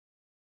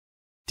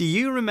Do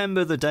you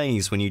remember the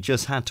days when you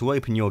just had to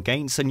open your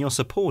gates and your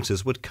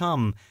supporters would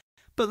come?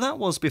 But that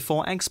was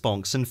before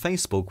Xbox and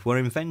Facebook were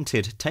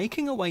invented,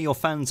 taking away your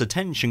fans'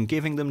 attention,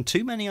 giving them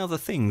too many other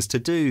things to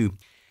do.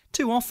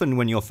 Too often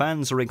when your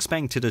fans are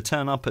expected to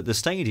turn up at the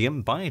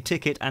stadium, buy a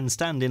ticket and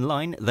stand in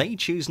line, they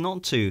choose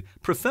not to,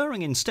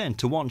 preferring instead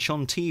to watch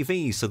on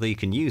TV so they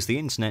can use the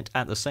internet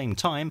at the same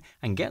time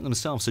and get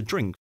themselves a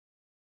drink.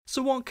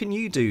 So what can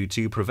you do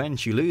to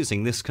prevent you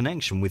losing this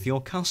connection with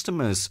your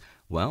customers?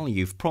 Well,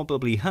 you've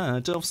probably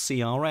heard of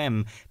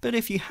CRM, but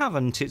if you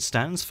haven't, it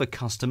stands for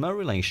Customer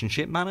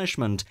Relationship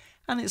Management,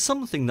 and it's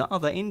something that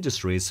other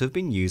industries have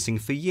been using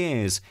for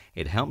years.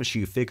 It helps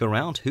you figure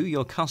out who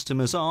your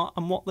customers are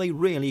and what they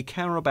really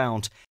care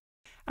about.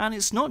 And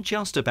it's not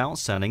just about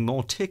selling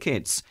more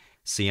tickets.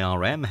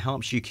 CRM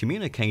helps you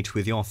communicate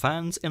with your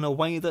fans in a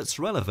way that's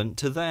relevant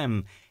to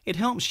them. It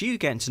helps you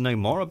get to know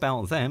more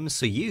about them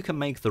so you can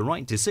make the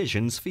right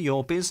decisions for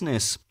your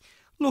business.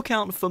 Look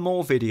out for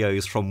more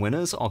videos from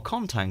winners or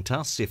contact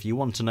us if you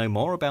want to know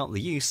more about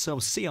the use of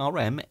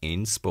CRM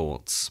in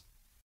sports.